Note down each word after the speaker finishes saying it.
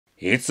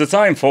It's the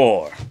time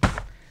for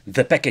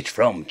the package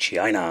from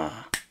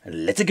China.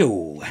 Let's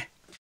go.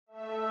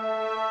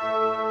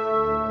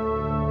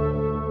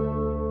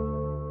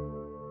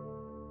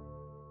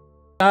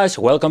 Guys,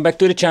 welcome back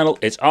to the channel.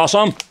 It's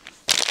awesome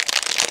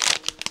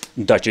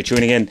that you're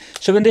tuning in.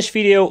 So in this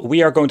video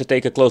we are going to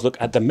take a close look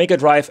at the Mega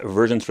Drive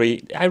version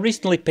 3. I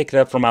recently picked it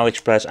up from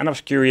AliExpress and I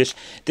was curious.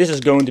 This is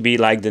going to be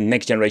like the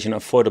next generation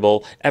of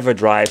affordable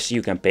EverDrives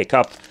you can pick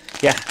up.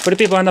 Yeah, for the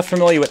people who are not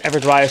familiar with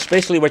EverDrives,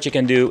 basically what you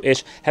can do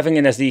is having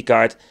an SD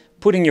card,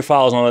 putting your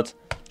files on it,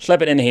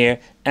 slap it in here,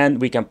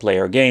 and we can play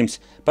our games.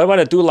 But what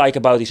I do like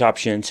about these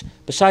options,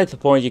 besides the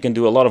point you can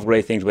do a lot of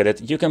great things with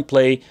it, you can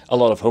play a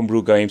lot of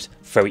homebrew games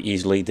very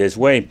easily this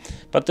way.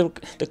 But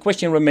the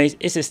question remains,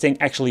 is this thing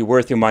actually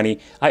worth your money?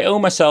 I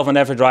own myself an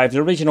EverDrive, the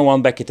original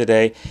one back in the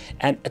day,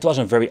 and it was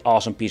a very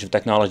awesome piece of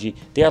technology.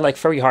 They are like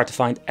very hard to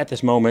find at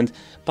this moment,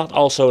 but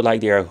also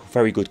like they are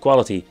very good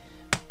quality.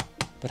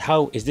 But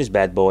how is this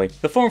bad boy?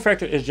 The form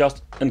factor is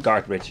just a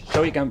cartridge,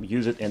 so you can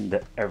use it in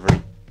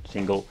every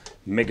single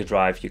Mega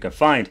Drive you can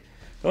find.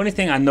 The only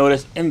thing I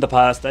noticed in the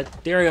past that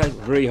they're like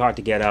really hard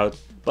to get out,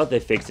 but they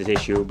fixed this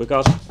issue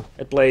because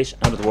it plays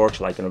and it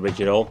works like an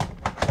original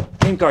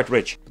game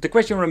cartridge. But the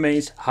question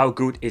remains, how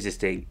good is this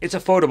thing? It's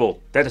affordable,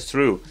 that is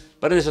true,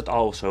 but is it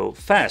also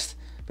fast?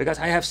 Because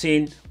I have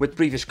seen with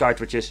previous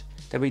cartridges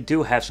that we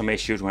do have some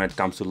issues when it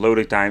comes to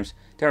loading times.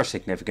 They are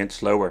significantly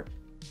slower.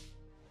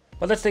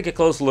 But let's take a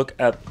close look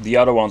at the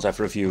other ones I've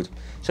reviewed.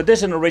 So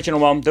this is an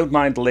original one, don't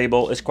mind the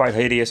label, it's quite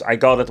hideous. I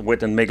got it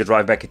with a Mega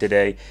Drive back in the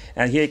day.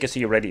 And here you can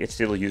see already it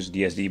still uses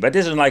the SD, but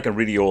this is like a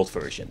really old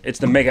version. It's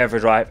the Mega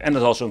EverDrive and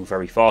it's also a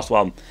very fast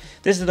one.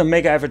 This is the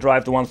Mega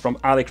EverDrive, the one from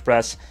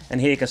AliExpress.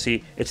 And here you can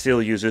see it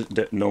still uses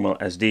the normal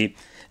SD.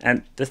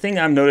 And the thing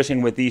I'm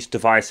noticing with these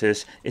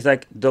devices is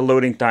like the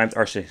loading times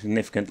are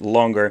significantly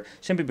longer,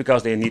 simply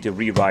because they need to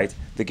rewrite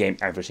the game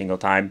every single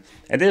time.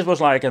 And this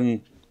was like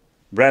a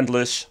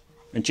brandless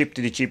and cheap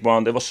to the cheap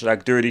one. That was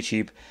like dirty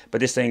cheap,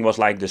 but this thing was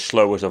like the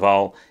slowest of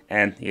all.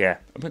 And yeah,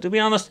 but to be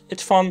honest,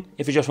 it's fun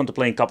if you just want to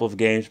play a couple of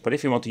games, but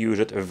if you want to use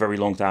it a very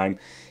long time,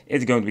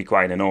 it's going to be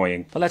quite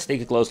annoying. But let's take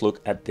a close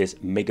look at this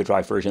Mega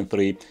Drive version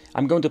 3.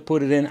 I'm going to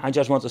put it in. I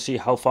just want to see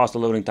how fast the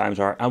loading times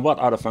are and what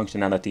are the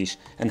functionalities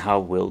and how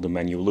will the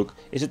menu look.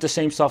 Is it the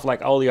same stuff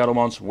like all the other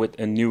ones with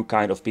a new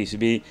kind of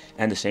PCB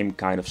and the same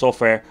kind of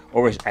software,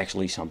 or is it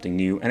actually something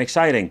new and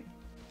exciting?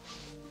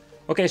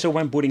 Okay, so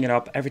when booting it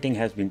up, everything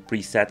has been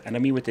preset, and I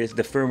mean with this,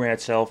 the firmware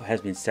itself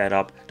has been set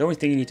up. The only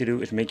thing you need to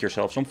do is make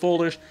yourself some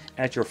folders,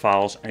 add your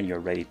files, and you're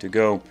ready to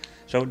go.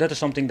 So that is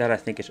something that I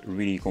think is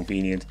really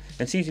convenient.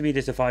 It seems to be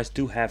this device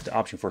do have the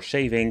option for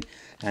saving,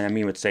 and I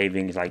mean with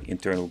saving is like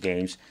internal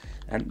games.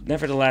 And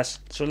nevertheless,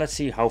 so let's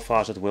see how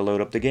fast it will load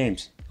up the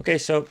games. Okay,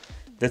 so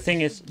the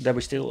thing is that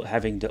we're still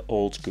having the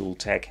old school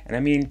tech, and I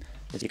mean,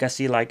 as you can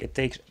see, like it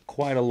takes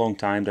quite a long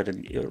time that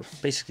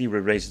it basically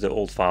erases the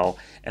old file,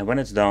 and when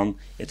it's done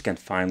it can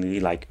finally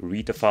like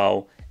read the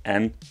file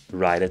and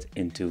write it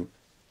into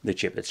the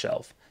chip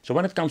itself. So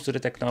when it comes to the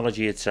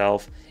technology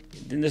itself,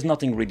 there's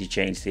nothing really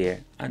changed here,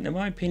 and in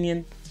my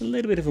opinion it's a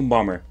little bit of a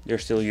bummer. They're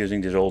still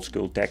using this old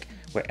school tech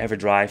where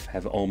EverDrive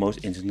have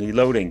almost instantly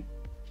loading.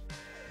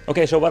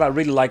 Okay, so what I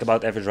really like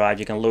about EverDrive,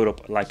 you can load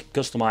up like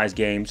customized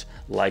games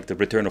like the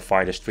Return of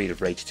Fighter Street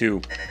of Rage 2.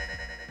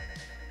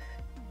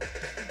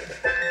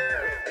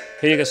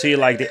 Here you can see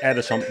like they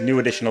added some new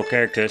additional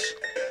characters.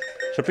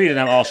 So pretty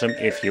damn awesome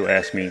if you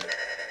ask me.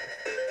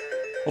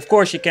 Of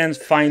course you can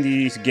find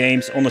these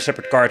games on a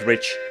separate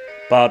cartridge,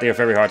 but they're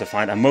very hard to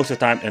find and most of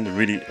the time in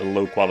really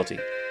low quality.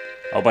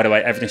 Oh, by the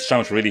way, everything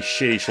sounds really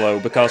shitty slow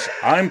because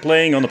I'm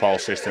playing on the PAL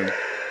system.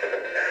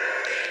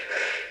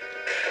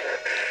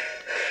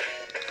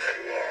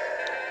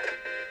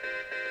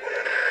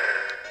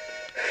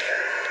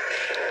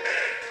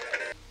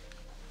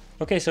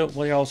 Okay, so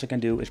what you also can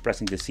do is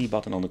pressing the C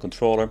button on the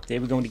controller. There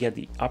we're going to get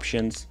the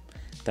options.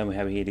 Then we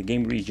have here the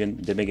game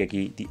region, the mega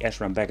key, the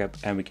SRAM backup,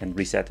 and we can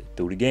reset it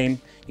to the game.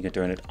 You can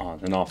turn it on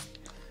and off.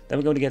 Then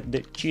we're going to get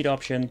the cheat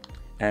option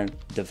and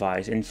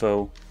device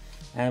info.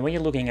 And when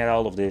you're looking at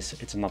all of this,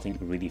 it's nothing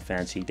really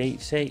fancy. They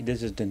say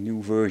this is the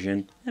new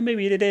version, and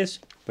maybe it is,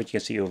 but you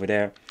can see over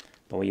there.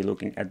 But when you're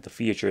looking at the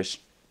features,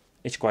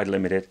 it's quite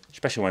limited,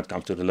 especially when it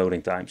comes to the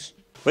loading times.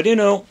 But you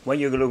know, when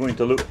you're going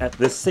to look at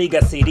the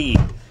Sega CD,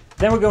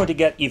 then we're going to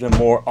get even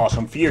more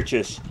awesome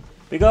features.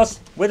 Because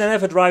with an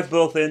EverDrive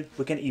built in,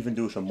 we can even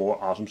do some more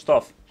awesome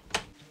stuff.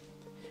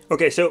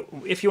 Okay, so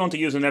if you want to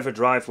use an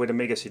EverDrive with a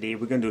Mega CD,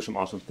 we're going to do some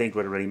awesome things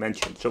we already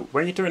mentioned. So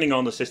when you're turning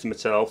on the system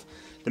itself,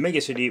 the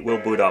Mega CD will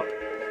boot up.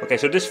 Okay,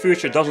 so this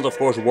feature doesn't of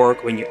course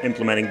work when you're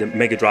implementing the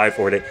Mega Drive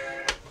or the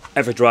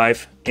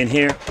EverDrive in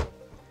here.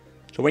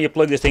 So when you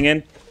plug this thing in,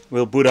 it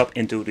will boot up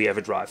into the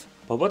EverDrive.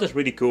 But what is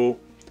really cool,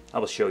 I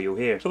will show you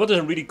here. So what is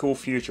a really cool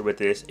feature with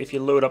this, if you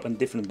load up a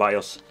different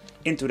BIOS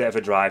into the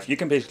EverDrive, you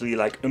can basically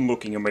like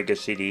unlocking your mega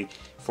CD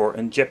for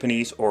a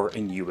Japanese or a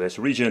US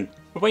region.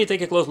 But when you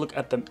take a close look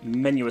at the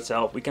menu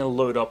itself, we can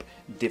load up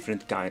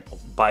different kind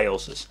of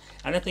BIOSes.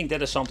 And I think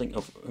that is something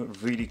of a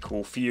really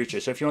cool feature.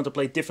 So if you want to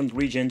play different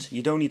regions,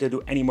 you don't need to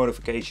do any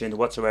modification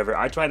whatsoever.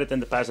 I tried it in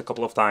the past a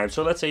couple of times.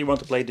 So let's say you want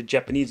to play the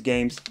Japanese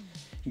games,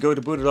 you go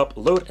to boot it up,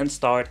 load and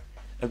start.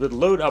 It would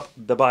load up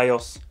the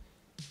BIOS.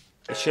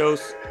 It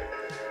shows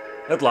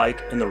it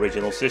like an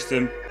original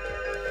system.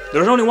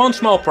 There's only one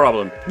small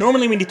problem.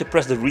 Normally we need to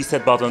press the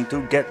reset button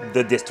to get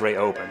the disk tray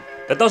open.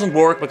 That doesn't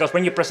work because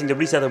when you're pressing the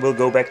reset it will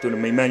go back to the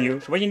main menu.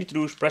 So what you need to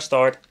do is press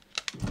start,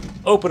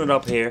 open it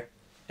up here,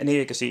 and here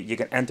you can see you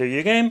can enter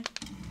your game,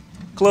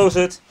 close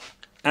it,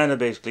 and then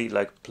basically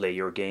like play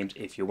your games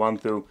if you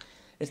want to.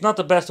 It's not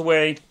the best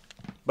way,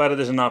 but it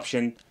is an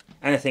option,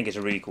 and I think it's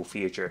a really cool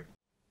feature.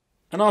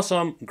 An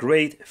awesome,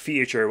 great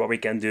feature what we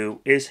can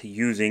do is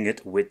using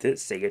it with the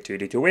Sega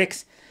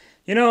 32X.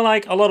 You know,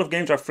 like a lot of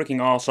games are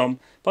freaking awesome,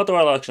 but there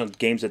are a lot of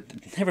games that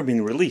have never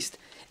been released.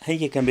 And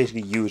you can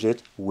basically use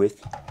it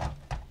with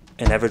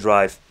an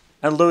EverDrive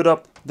and load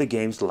up the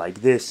games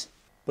like this.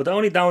 But the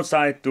only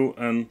downside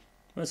to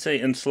let's say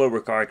a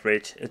slower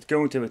cartridge, it's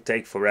going to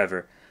take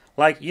forever.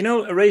 Like, you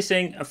know,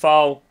 erasing a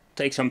file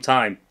takes some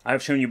time.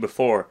 I've shown you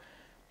before.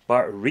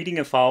 But reading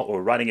a file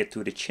or writing it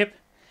to the chip,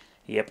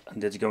 yep,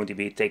 that's going to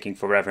be taking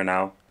forever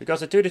now.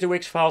 Because the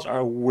 32X files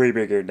are way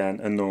bigger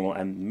than a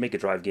normal Mega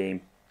Drive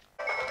game.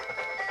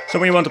 So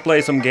when you want to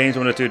play some games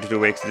on the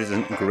 32X, this is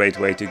a great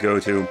way to go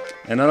to.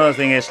 And another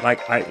thing is,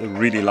 like, I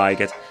really like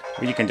it,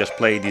 where you can just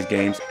play these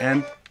games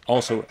and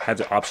also have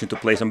the option to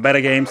play some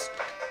better games.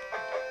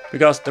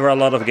 Because there are a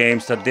lot of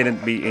games that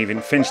didn't be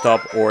even finished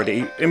up or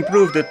they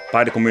improved it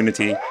by the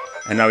community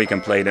and now you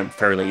can play them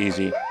fairly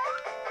easy.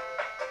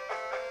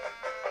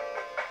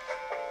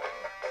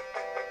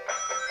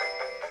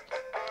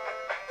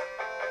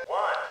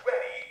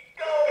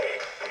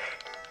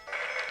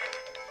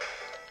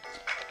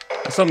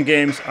 Some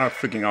games are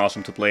freaking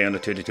awesome to play on the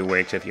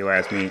 32X if you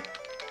ask me.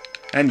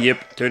 And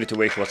yep,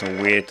 32X was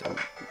a weird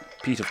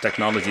piece of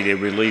technology they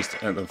released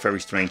at a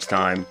very strange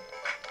time.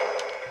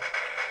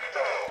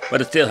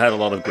 But it still had a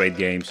lot of great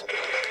games.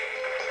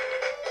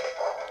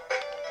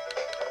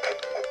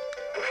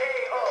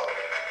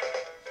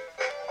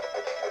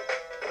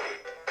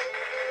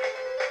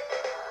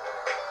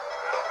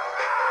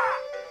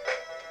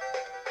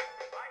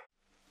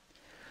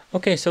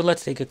 Okay, so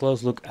let's take a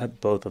close look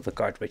at both of the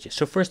cartridges.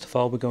 So first of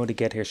all, we're going to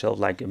get ourselves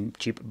like a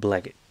cheap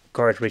black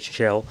cartridge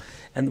shell,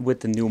 and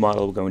with the new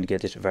model we're going to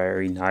get this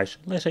very nice,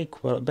 let's say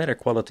better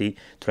quality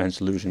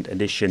translucent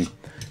edition.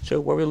 So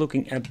where we're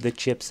looking at the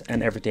chips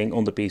and everything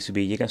on the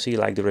PCB, you can see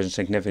like there is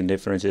significant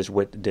differences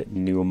with the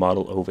new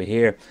model over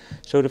here.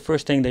 So the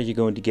first thing that you're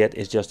going to get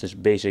is just this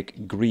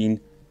basic green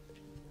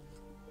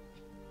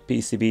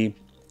PCB,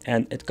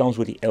 and it comes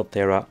with the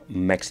Altera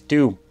Max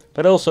 2.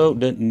 But also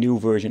the new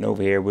version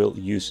over here will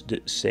use the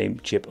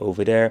same chip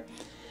over there.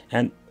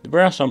 And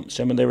there are some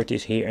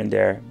similarities here and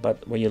there,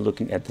 but when you're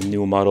looking at the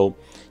new model,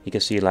 you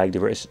can see like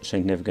there is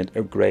significant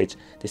upgrades.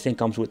 This thing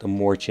comes with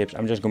more chips.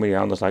 I'm just going to be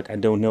honest, like I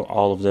don't know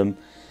all of them.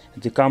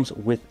 It comes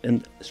with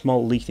a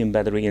small lithium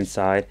battery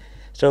inside.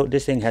 So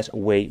this thing has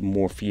way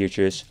more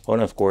features.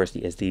 And of course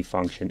the SD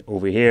function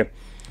over here.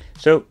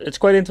 So it's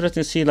quite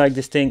interesting to see like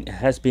this thing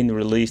has been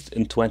released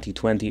in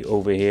 2020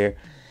 over here.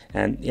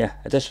 And yeah,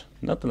 it is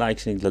not like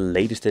the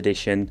latest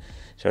edition,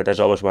 so that's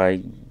always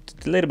why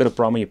it's a little bit of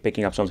problem you're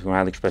picking up something from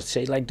AliExpress to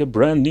say like the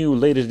brand new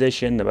latest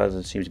edition, but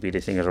it seems to be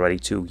this thing is already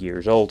 2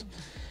 years old.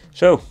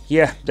 So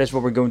yeah, that's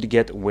what we're going to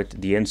get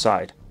with the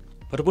inside.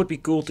 But it would be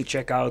cool to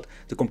check out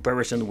the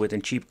comparison with a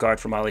cheap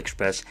card from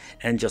AliExpress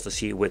and just to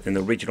see with an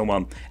original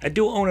one. I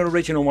do own an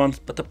original one,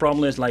 but the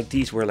problem is like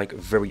these were like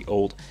very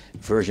old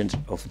versions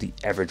of the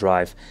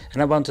EverDrive,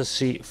 and I want to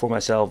see for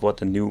myself what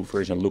the new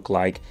version look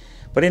like.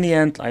 But in the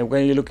end,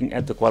 when you're looking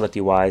at the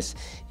quality wise,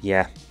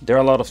 yeah, there are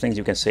a lot of things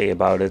you can say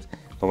about it.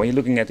 But when you're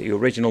looking at the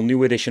original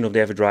new edition of the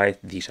EverDrive,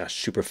 these are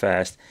super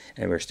fast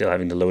and we're still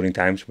having the loading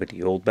times with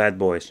the old bad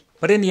boys.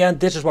 But in the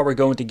end, this is what we're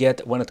going to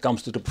get when it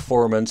comes to the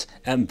performance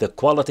and the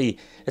quality.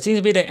 It seems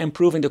to be they're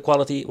improving the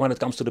quality when it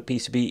comes to the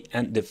PCB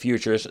and the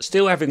features.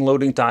 Still having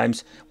loading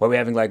times where we're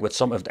having like with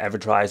some of the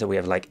EverDrives that we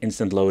have like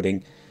instant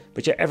loading.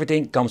 But yeah,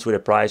 everything comes with a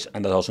price,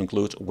 and that also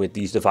includes with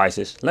these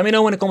devices. Let me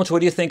know in the comments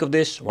what you think of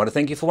this. I want to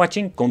thank you for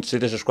watching.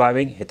 Consider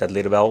subscribing, hit that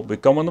little bell,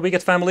 become one of the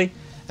Wicked family,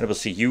 and I will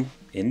see you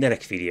in the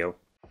next video.